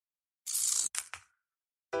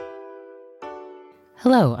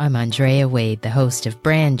Hello, I'm Andrea Wade, the host of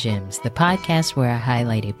Brand Gems, the podcast where I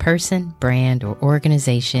highlight a person, brand, or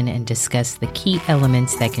organization and discuss the key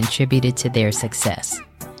elements that contributed to their success.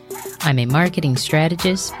 I'm a marketing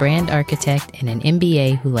strategist, brand architect, and an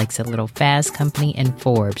MBA who likes a little Fast Company and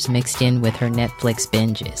Forbes mixed in with her Netflix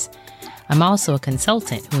binges. I'm also a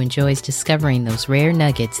consultant who enjoys discovering those rare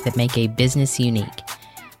nuggets that make a business unique.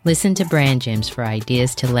 Listen to Brand Gems for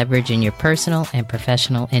ideas to leverage in your personal and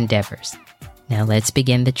professional endeavors. Now let's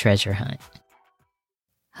begin the treasure hunt.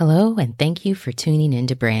 Hello, and thank you for tuning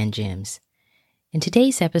into Brand Gems. In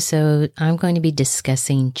today's episode, I'm going to be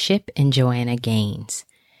discussing Chip and Joanna Gaines.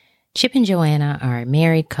 Chip and Joanna are a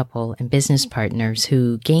married couple and business partners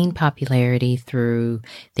who gained popularity through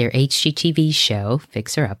their HGTV show,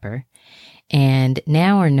 Fixer Upper, and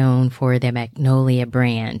now are known for their Magnolia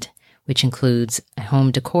brand, which includes a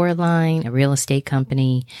home decor line, a real estate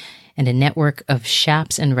company, and a network of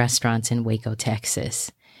shops and restaurants in Waco, Texas.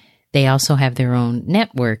 They also have their own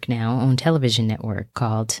network now, own television network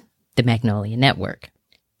called the Magnolia Network.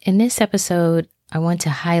 In this episode, I want to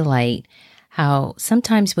highlight how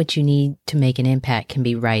sometimes what you need to make an impact can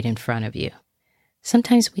be right in front of you.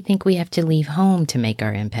 Sometimes we think we have to leave home to make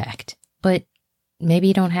our impact, but maybe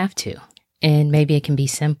you don't have to. And maybe it can be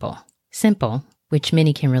simple. Simple, which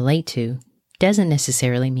many can relate to, doesn't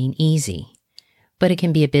necessarily mean easy. But it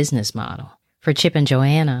can be a business model. For Chip and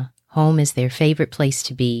Joanna, home is their favorite place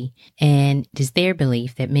to be, and it is their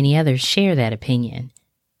belief that many others share that opinion,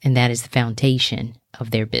 and that is the foundation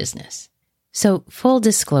of their business. So, full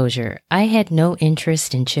disclosure, I had no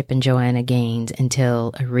interest in Chip and Joanna Gaines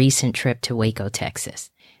until a recent trip to Waco,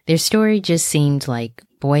 Texas. Their story just seemed like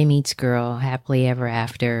boy meets girl, happily ever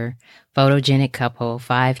after, photogenic couple,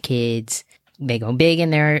 5 kids. They go big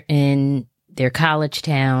in their college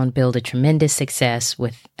town, build a tremendous success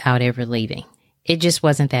without ever leaving. It just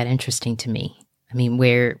wasn't that interesting to me. I mean,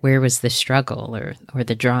 where was the struggle or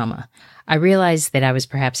the drama? I realized that I was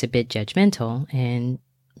perhaps a bit judgmental, and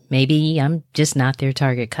maybe I'm just not their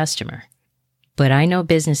target customer. But I know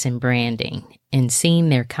business and branding, and seeing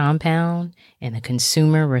their compound and the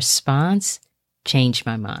consumer response changed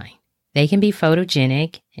my mind. They can be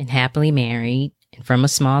photogenic and happily married and from a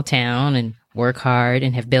small town and work hard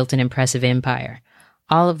and have built an impressive empire.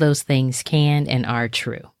 All of those things can and are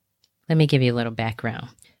true. Let me give you a little background.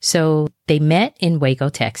 So they met in Waco,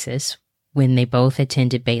 Texas, when they both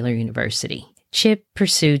attended Baylor University. Chip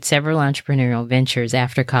pursued several entrepreneurial ventures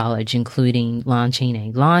after college, including launching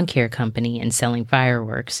a lawn care company and selling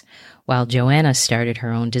fireworks, while Joanna started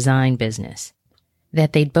her own design business.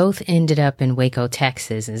 That they'd both ended up in Waco,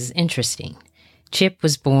 Texas is interesting. Chip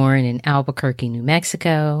was born in Albuquerque, New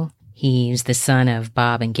Mexico. He's the son of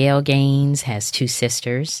Bob and Gail Gaines, has 2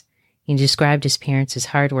 sisters. He described his parents as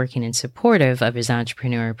hardworking and supportive of his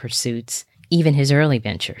entrepreneurial pursuits, even his early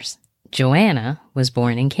ventures. Joanna was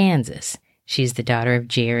born in Kansas. She's the daughter of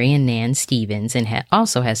Jerry and Nan Stevens and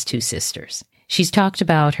also has 2 sisters. She's talked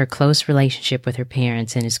about her close relationship with her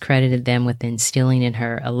parents and has credited them with instilling in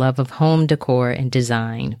her a love of home decor and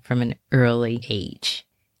design from an early age.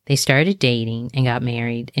 They started dating and got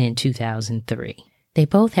married in 2003. They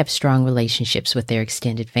both have strong relationships with their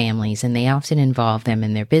extended families, and they often involve them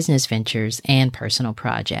in their business ventures and personal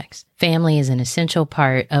projects. Family is an essential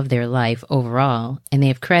part of their life overall, and they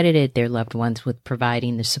have credited their loved ones with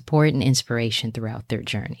providing the support and inspiration throughout their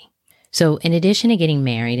journey. So, in addition to getting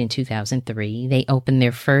married in 2003, they opened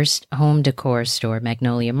their first home decor store,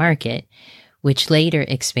 Magnolia Market, which later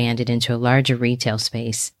expanded into a larger retail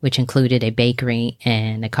space, which included a bakery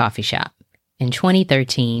and a coffee shop. In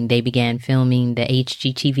 2013, they began filming the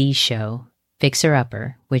HGTV show, Fixer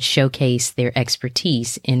Upper, which showcased their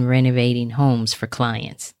expertise in renovating homes for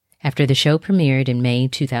clients. After the show premiered in May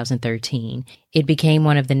 2013, it became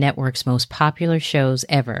one of the network's most popular shows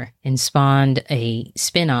ever and spawned a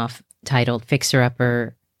spin-off titled Fixer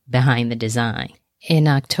Upper Behind the Design. In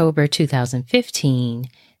October 2015,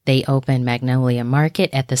 they opened Magnolia Market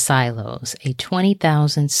at the Silos, a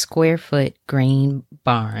 20,000 square foot grain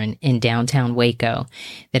barn in downtown Waco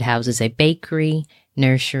that houses a bakery,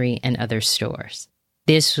 nursery, and other stores.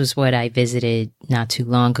 This was what I visited not too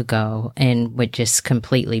long ago and what just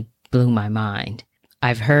completely blew my mind.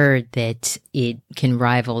 I've heard that it can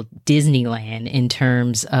rival Disneyland in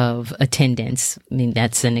terms of attendance. I mean,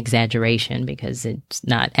 that's an exaggeration because it's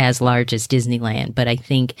not as large as Disneyland, but I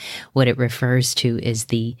think what it refers to is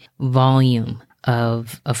the volume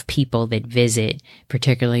of people that visit,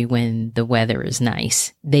 particularly when the weather is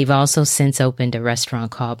nice. They've also since opened a restaurant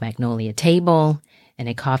called Magnolia Table and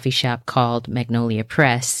a coffee shop called Magnolia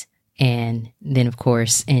Press. And then, of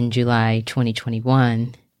course, in July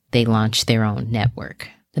 2021, they launched their own network.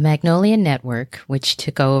 The Magnolia Network, which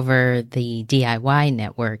took over the DIY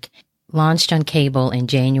network, launched on cable in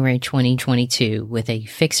January 2022 with a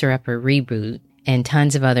fixer-upper reboot and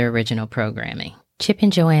tons of other original programming. Chip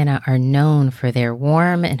and Joanna are known for their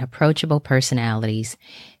warm and approachable personalities,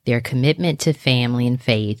 their commitment to family and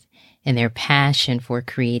faith, and their passion for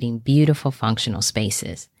creating beautiful functional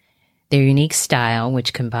spaces. Their unique style,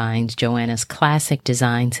 which combines Joanna's classic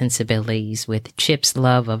design sensibilities with Chip's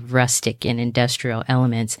love of rustic and industrial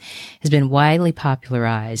elements, has been widely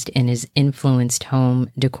popularized and has influenced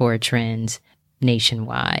home decor trends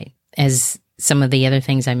nationwide. As some of the other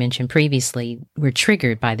things I mentioned previously were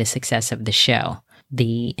triggered by the success of the show.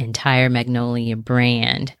 The entire Magnolia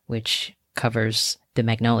brand, which covers the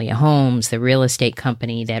Magnolia Homes, the real estate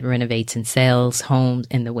company that renovates and sells homes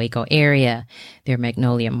in the Waco area, their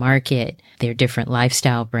Magnolia Market, their different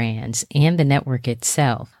lifestyle brands, and the network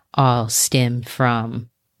itself all stem from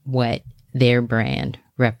what their brand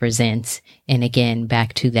represents. And again,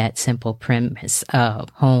 back to that simple premise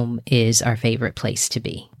of home is our favorite place to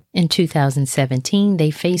be. In 2017,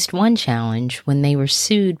 they faced one challenge when they were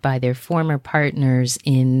sued by their former partners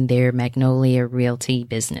in their Magnolia Realty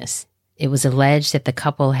business. It was alleged that the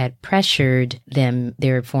couple had pressured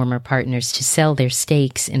their former partners, to sell their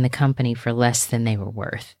stakes in the company for less than they were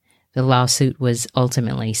worth. The lawsuit was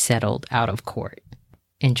ultimately settled out of court.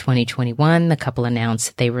 In 2021, the couple announced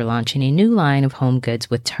that they were launching a new line of home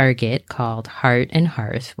goods with Target called Heart and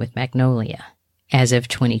Hearth with Magnolia. As of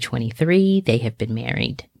 2023, they have been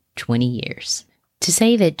married 20 years. To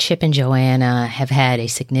say that Chip and Joanna have had a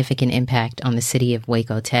significant impact on the city of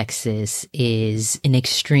Waco, Texas is an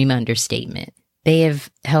extreme understatement. They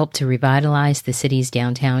have helped to revitalize the city's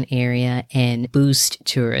downtown area and boost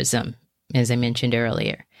tourism, as I mentioned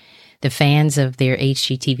earlier. The fans of their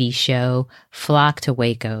HGTV show flock to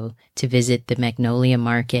Waco to visit the Magnolia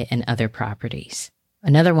Market and other properties.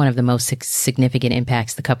 Another one of the most significant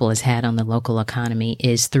impacts the couple has had on the local economy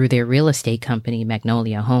is through their real estate company,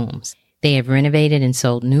 Magnolia Homes. They have renovated and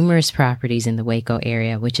sold numerous properties in the Waco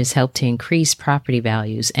area, which has helped to increase property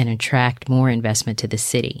values and attract more investment to the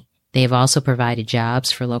city. They have also provided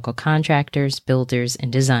jobs for local contractors, builders,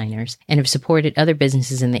 and designers, and have supported other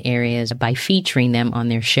businesses in the areas by featuring them on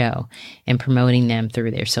their show and promoting them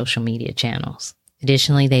through their social media channels.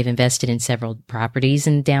 Additionally, they've invested in several properties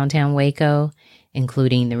in downtown Waco,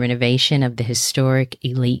 including the renovation of the historic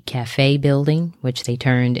Elite Cafe building, which they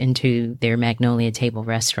turned into their Magnolia Table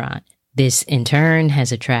restaurant. This, in turn,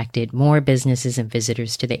 has attracted more businesses and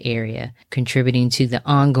visitors to the area, contributing to the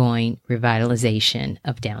ongoing revitalization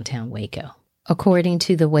of downtown Waco. According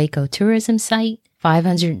to the Waco tourism site,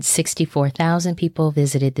 564,000 people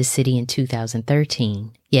visited the city in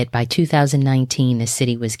 2013, yet by 2019, the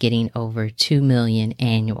city was getting over 2 million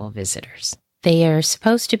annual visitors. They are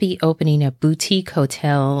supposed to be opening a boutique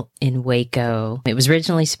hotel in Waco. It was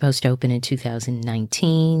originally supposed to open in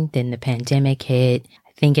 2019, then the pandemic hit.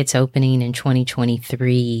 I think it's opening in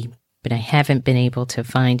 2023, but I haven't been able to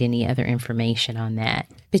find any other information on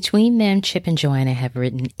that. Between them, Chip and Joanna have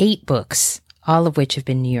written 8 books, all of which have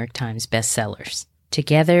been New York Times bestsellers.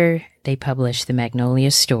 Together, they published The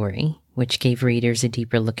Magnolia Story, which gave readers a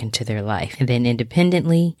deeper look into their life. And then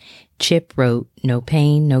independently, Chip wrote No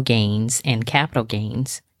Pain, No Gains and Capital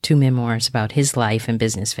Gains, 2 memoirs about his life and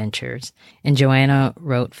business ventures. And Joanna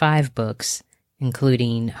wrote 5 books,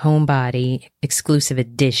 including Homebody Exclusive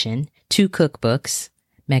Edition, 2 cookbooks,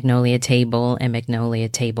 Magnolia Table and Magnolia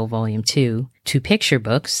Table Volume 2, 2 picture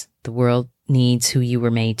books, The World Needs Who You Were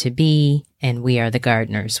Made to Be, and We Are the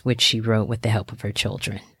Gardeners, which she wrote with the help of her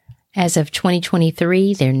children. As of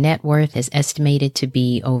 2023, their net worth is estimated to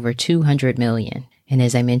be over $200 million. And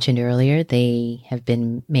as I mentioned earlier, they have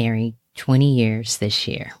been married 20 years this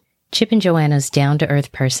year. Chip and Joanna's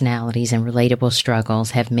down-to-earth personalities and relatable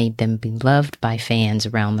struggles have made them beloved by fans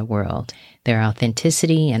around the world. Their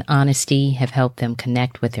authenticity and honesty have helped them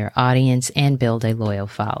connect with their audience and build a loyal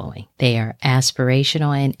following. They are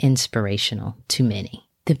aspirational and inspirational to many.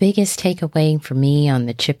 The biggest takeaway for me on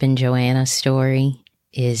the Chip and Joanna story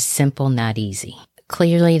is simple, not easy.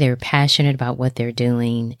 Clearly, they're passionate about what they're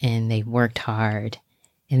doing and they've worked hard.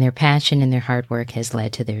 And their passion and their hard work has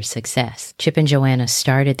led to their success. Chip and Joanna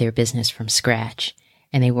started their business from scratch,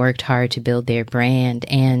 and they worked hard to build their brand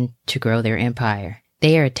and to grow their empire.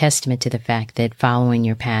 They are a testament to the fact that following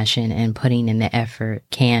your passion and putting in the effort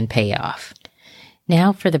can pay off.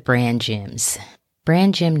 Now for the brand gems.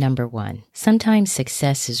 Brand gem number 1. Sometimes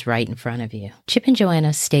success is right in front of you. Chip and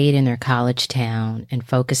Joanna stayed in their college town and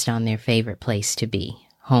focused on their favorite place to be,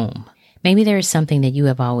 home. Maybe there is something that you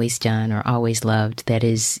have always done or always loved that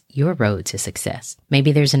is your road to success.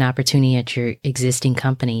 Maybe there's an opportunity at your existing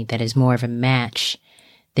company that is more of a match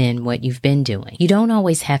than what you've been doing. You don't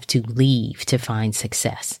always have to leave to find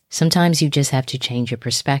success. Sometimes you just have to change your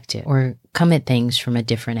perspective or come at things from a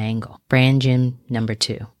different angle. Brand gem number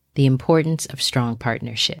 2, the importance of strong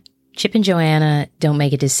partnership. Chip and Joanna don't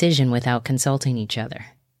make a decision without consulting each other.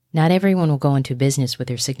 Not everyone will go into business with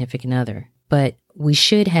their significant other, but we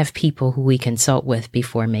should have people who we consult with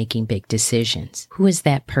before making big decisions. Who is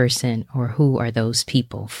that person, or who are those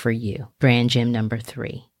people for you? Brand gem number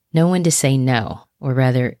 3. Know when to say no, or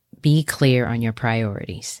rather, be clear on your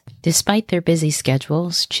priorities. Despite their busy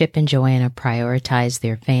schedules, Chip and Joanna prioritize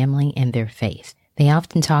their family and their faith. They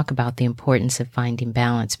often talk about the importance of finding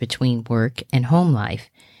balance between work and home life,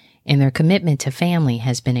 and their commitment to family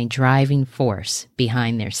has been a driving force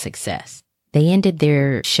behind their success. They ended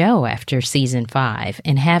their show after season 5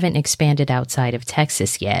 and haven't expanded outside of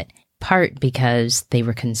Texas yet, part because they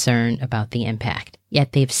were concerned about the impact.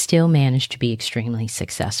 Yet they've still managed to be extremely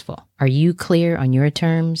successful. Are you clear on your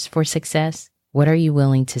terms for success? What are you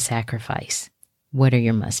willing to sacrifice? What are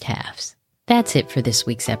your must-haves? That's it for this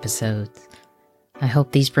week's episode. I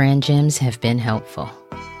hope these brand gems have been helpful.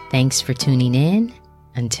 Thanks for tuning in.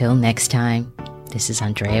 Until next time, this is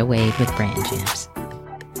Andrea Wade with Brand Gems.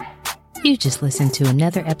 You just listened to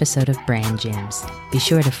another episode of Brand Gems. Be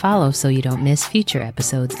sure to follow so you don't miss future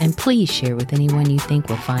episodes, and please share with anyone you think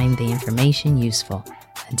will find the information useful.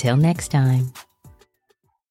 Until next time.